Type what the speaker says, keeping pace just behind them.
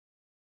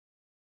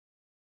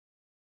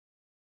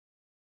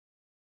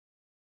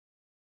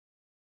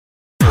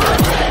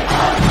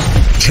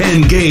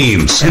10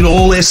 games, an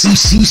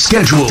all-SEC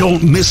schedule.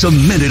 Don't miss a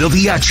minute of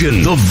the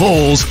action. The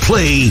Vols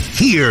play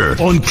here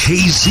on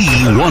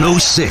KZ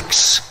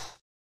 106.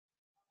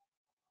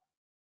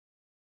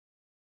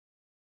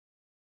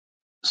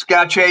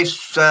 Sky Chase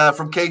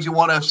from KZ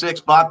 106.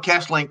 Bob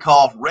Kesling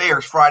called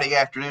Rares Friday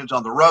afternoons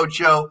on the Road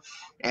Show,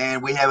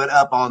 and we have it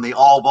up on the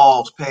All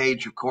Vols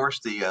page, of course,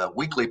 the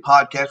weekly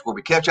podcast where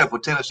we catch up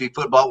with Tennessee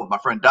football with my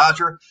friend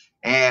Dodger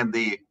and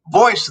the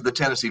voice of the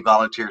Tennessee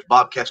Volunteers,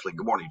 Bob Kesling.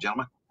 Good morning,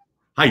 gentlemen.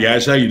 Hi,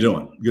 guys. How you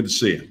doing? Good to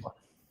see you.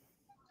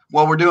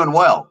 Well, we're doing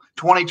well.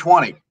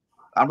 2020.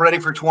 I'm ready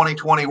for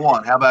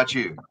 2021. How about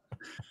you?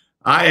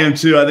 I am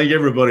too. I think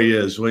everybody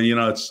is. Well,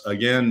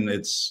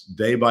 it's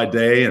day by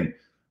day, and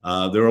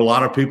there were a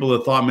lot of people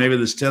that thought maybe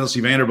this Tennessee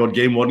Vanderbilt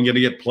game wasn't going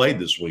to get played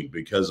this week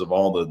because of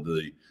all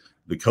the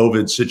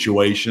COVID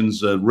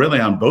situations, really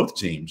on both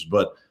teams.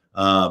 But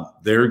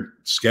they're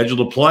scheduled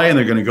to play, and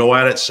they're going to go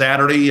at it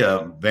Saturday.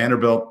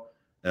 Vanderbilt,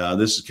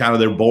 this is kind of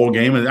their bowl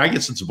game, and I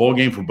guess it's a bowl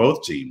game for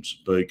both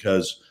teams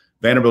because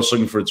Vanderbilt's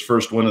looking for its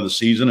first win of the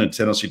season, and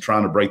Tennessee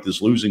trying to break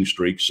this losing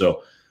streak.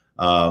 So,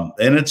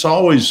 and it's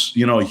always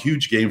a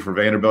huge game for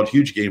Vanderbilt,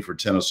 huge game for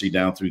Tennessee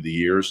down through the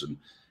years, and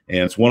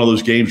it's one of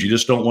those games you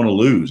just don't want to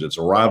lose. It's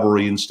a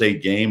rivalry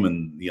in-state game,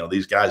 and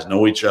these guys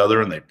know each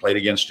other, and they played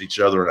against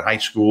each other in high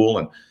school,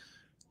 and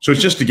so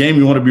it's just a game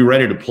you want to be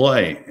ready to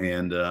play.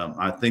 And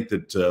I think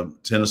that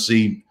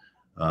Tennessee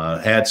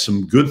had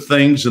some good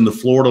things in the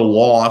Florida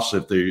loss,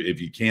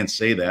 if you can't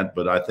say that,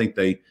 but I think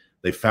they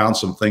found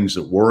some things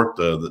that worked.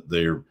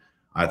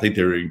 I think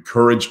they're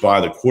encouraged by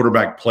the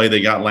quarterback play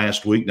they got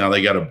last week. Now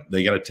they got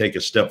to take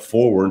a step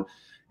forward.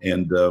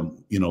 And,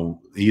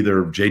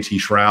 either JT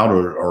Shroud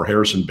or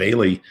Harrison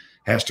Bailey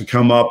has to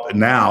come up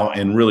now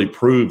and really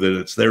prove that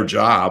it's their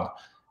job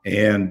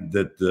and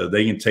that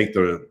they can take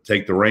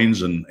the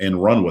reins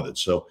and run with it.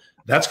 So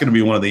that's going to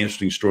be one of the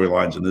interesting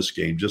storylines in this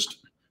game, just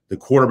the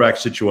quarterback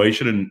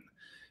situation.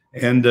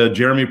 And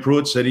Jeremy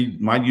Pruitt said he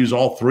might use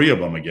all three of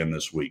them again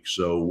this week.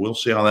 So we'll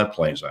see how that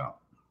plays out.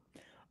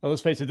 Well,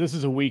 let's face it, this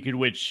is a week in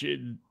which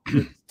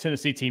the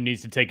Tennessee team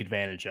needs to take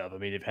advantage of. I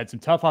mean, they've had some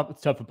tough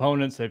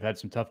opponents. They've had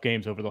some tough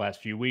games over the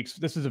last few weeks.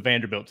 This is a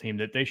Vanderbilt team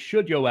that they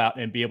should go out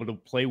and be able to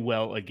play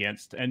well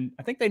against. And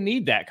I think they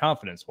need that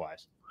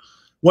confidence-wise.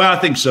 Well, I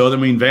think so. I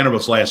mean,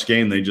 Vanderbilt's last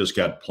game, they just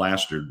got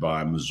plastered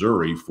by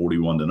Missouri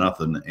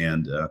 41-0.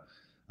 And,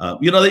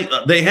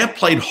 they have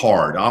played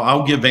hard.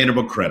 I'll give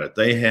Vanderbilt credit.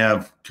 They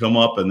have come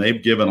up and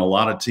they've given a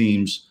lot of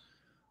teams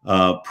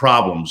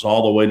problems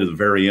all the way to the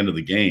very end of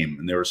the game.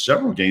 And there were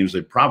several games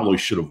they probably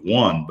should have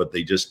won, but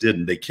they just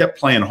didn't. They kept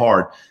playing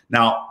hard.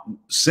 Now,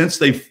 since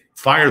they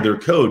fired their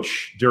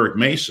coach, Derek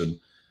Mason,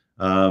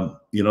 they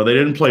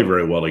didn't play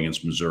very well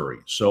against Missouri.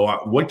 So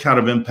what kind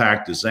of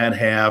impact does that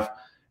have?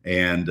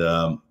 And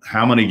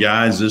how many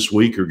guys this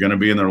week are going to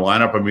be in their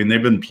lineup? I mean,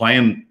 they've been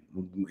playing,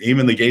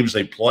 even the games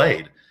they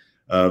played,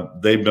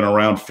 they've been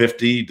around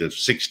 50 to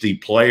 60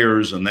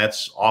 players, and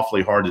that's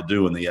awfully hard to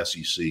do in the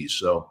SEC.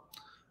 So,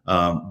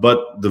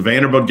 but the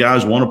Vanderbilt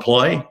guys want to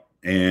play,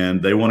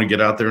 and they want to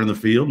get out there in the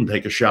field and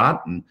take a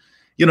shot. And,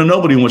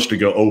 nobody wants to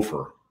go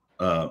over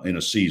in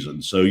a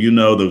season. So,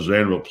 those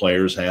Vanderbilt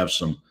players have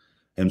some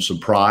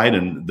pride,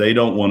 and they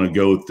don't want to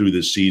go through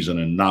this season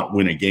and not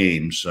win a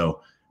game.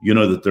 So,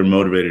 that they're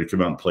motivated to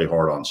come out and play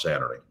hard on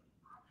Saturday.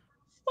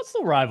 What's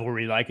the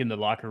rivalry like in the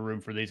locker room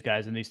for these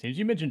guys and these teams?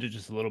 You mentioned it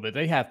just a little bit.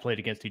 They have played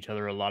against each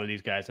other, a lot of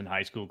these guys in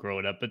high school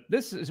growing up. But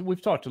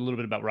we've talked a little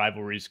bit about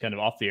rivalries kind of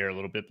off the air a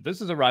little bit, but this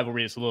is a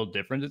rivalry that's a little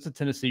different. It's a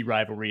Tennessee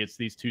rivalry. It's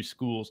these two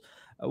schools.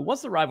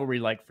 What's the rivalry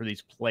like for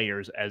these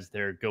players as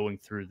they're going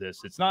through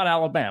this? It's not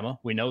Alabama.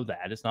 We know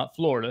that. It's not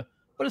Florida,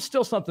 but it's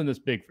still something that's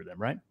big for them,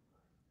 right?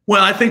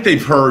 Well, I think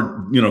they've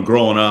heard,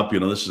 growing up,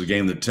 this is a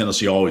game that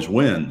Tennessee always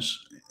wins,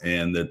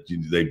 and that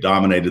they've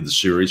dominated the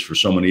series for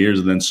so many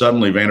years. And then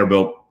suddenly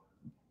Vanderbilt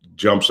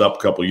jumps up a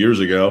couple of years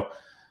ago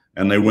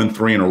and they win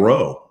 3 in a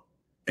row.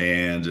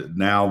 And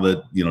now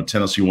that,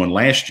 Tennessee won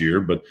last year,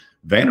 but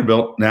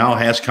Vanderbilt now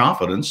has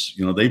confidence.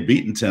 They've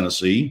beaten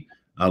Tennessee.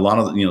 A lot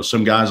of,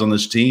 some guys on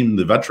this team,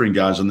 the veteran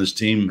guys on this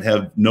team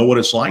know what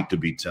it's like to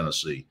beat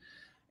Tennessee.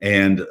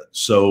 And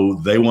so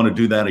they want to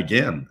do that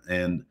again.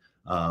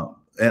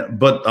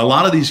 But a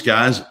lot of these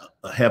guys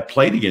have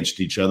played against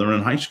each other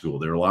in high school.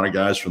 There are a lot of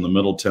guys from the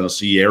Middle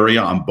Tennessee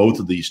area on both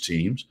of these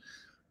teams.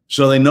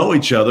 So they know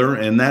each other,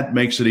 and that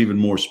makes it even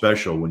more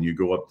special when you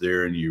go up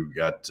there and you've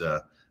got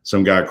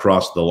some guy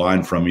across the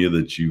line from you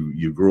that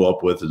you grew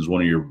up with as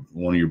one of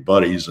your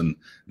buddies, and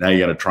now you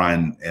got to try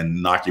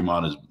and knock him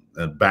on his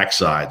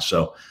backside.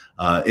 So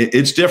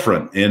it's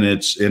different, and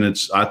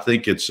I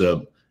think it's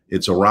a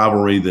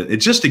rivalry that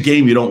it's just a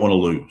game you don't want to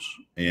lose.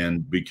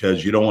 And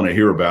because you don't want to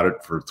hear about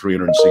it for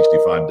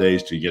 365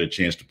 days till you get a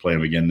chance to play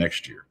them again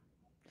next year.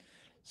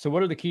 So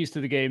what are the keys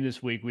to the game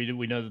this week?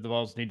 We know that the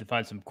Vols need to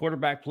find some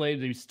quarterback play,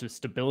 there's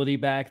stability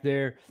back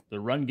there. The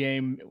run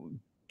game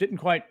didn't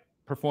quite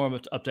perform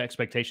up to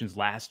expectations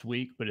last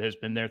week, but it has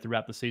been there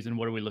throughout the season.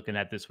 What are we looking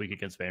at this week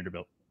against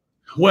Vanderbilt?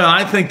 Well,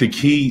 I think the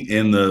key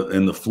in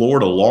the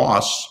Florida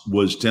loss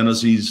was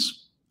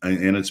Tennessee's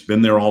and it's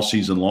been there all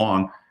season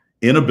long,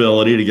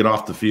 inability to get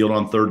off the field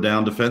on third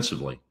down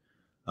defensively.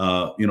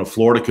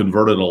 Florida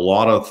converted a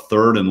lot of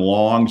third and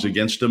longs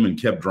against them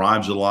and kept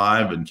drives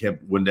alive and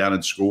went down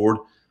and scored.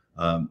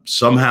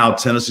 Somehow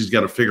Tennessee's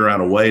got to figure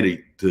out a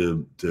way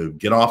to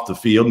get off the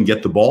field and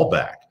get the ball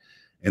back.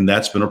 And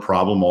that's been a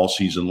problem all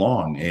season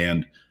long.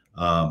 And,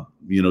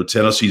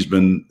 Tennessee's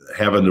been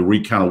having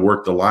to kind of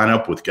work the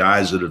lineup with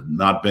guys that have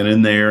not been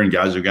in there and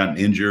guys that have gotten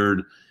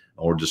injured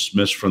or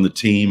dismissed from the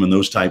team and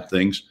those type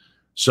things.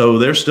 So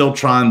they're still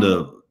trying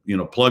to,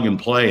 plug and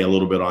play a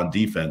little bit on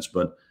defense.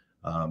 But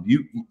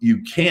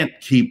you can't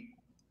keep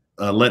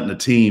letting the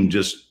team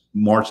just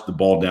march the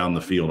ball down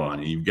the field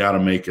on you. You've got to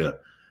make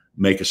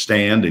a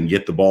stand and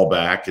get the ball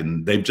back.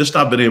 And they've just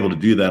not been able to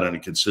do that on a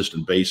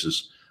consistent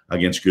basis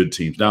against good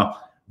teams. Now,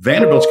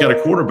 Vanderbilt's got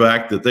a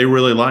quarterback that they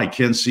really like,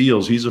 Ken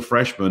Seals. He's a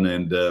freshman,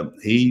 and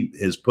he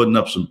is putting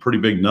up some pretty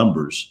big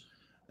numbers.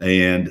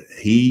 And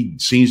he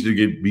seems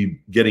to be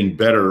getting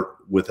better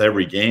with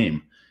every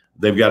game.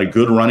 They've got a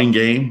good running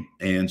game,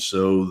 and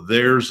so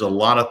there's a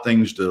lot of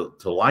things to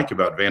like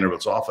about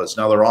Vanderbilt's offense.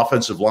 Now, their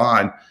offensive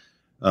line,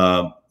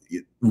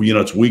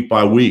 it's week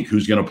by week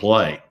who's going to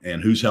play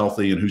and who's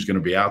healthy and who's going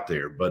to be out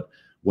there. But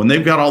when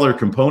they've got all their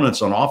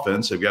components on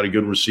offense, they've got a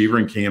good receiver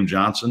in Cam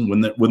Johnson.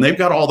 When they've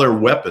got all their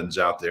weapons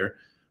out there,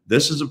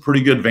 this is a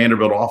pretty good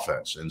Vanderbilt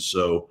offense. And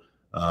so,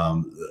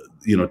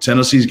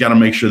 Tennessee's got to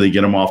make sure they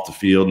get them off the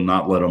field and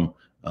not let them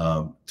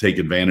take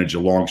advantage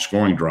of long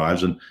scoring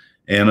drives.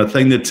 And a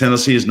thing that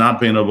Tennessee has not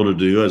been able to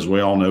do, as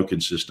we all know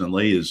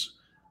consistently, is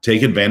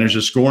take advantage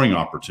of scoring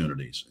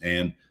opportunities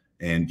and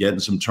getting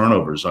some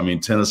turnovers. I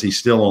mean, Tennessee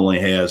still only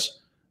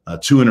has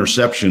 2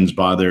 interceptions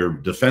by their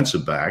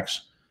defensive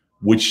backs,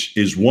 which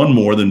is one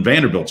more than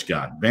Vanderbilt's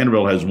got.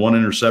 Vanderbilt has 1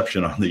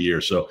 interception on the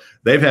year. So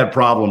they've had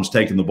problems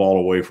taking the ball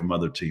away from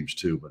other teams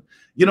too. But,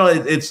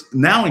 it's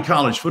now in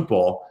college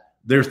football,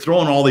 they're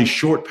throwing all these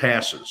short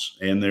passes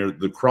and they're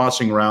the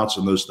crossing routes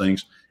and those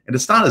things. And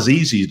it's not as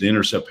easy to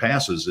intercept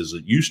passes as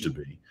it used to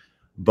be.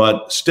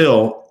 But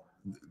still,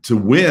 to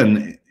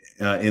win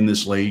in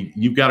this league,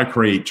 you've got to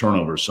create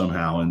turnovers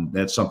somehow. And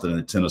that's something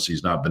that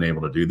Tennessee's not been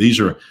able to do.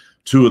 These are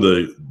 2 of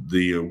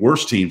the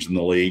worst teams in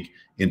the league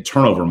in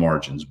turnover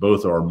margins.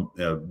 Both are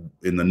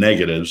in the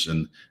negatives,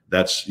 and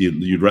that's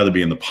you'd rather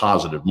be in the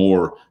positive,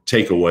 more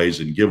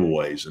takeaways and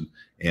giveaways.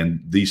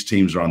 And these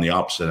teams are on the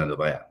opposite end of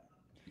that.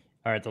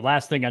 All right, the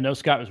last thing I know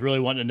Scott was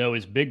really wanting to know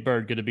is Big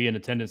Bird going to be in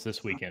attendance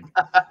this weekend?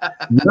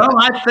 No,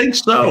 I think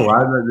so.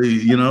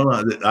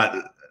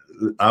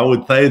 I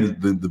would say that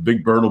the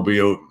Big Bird will be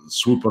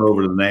swooping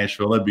over to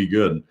Nashville. That'd be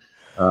good.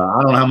 I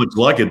don't know how much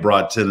luck it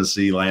brought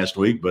Tennessee last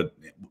week, but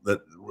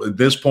at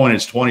this point,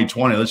 it's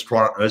 2020. Let's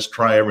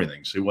try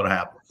everything. See what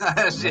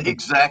happens.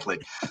 Exactly.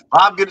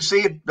 Bob, good to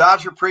see you.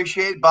 Dodger,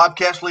 appreciate it. Bob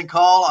Kesling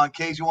call on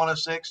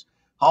KZ106,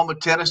 home of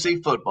Tennessee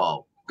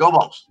football. Go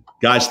Vols.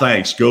 Guys,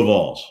 thanks. Go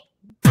Vols.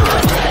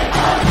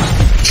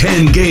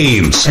 10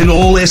 games, an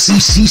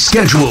all-SEC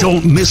schedule.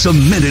 Don't miss a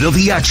minute of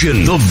the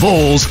action. The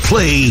Vols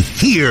play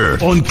here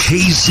on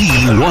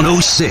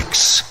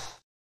KZ106.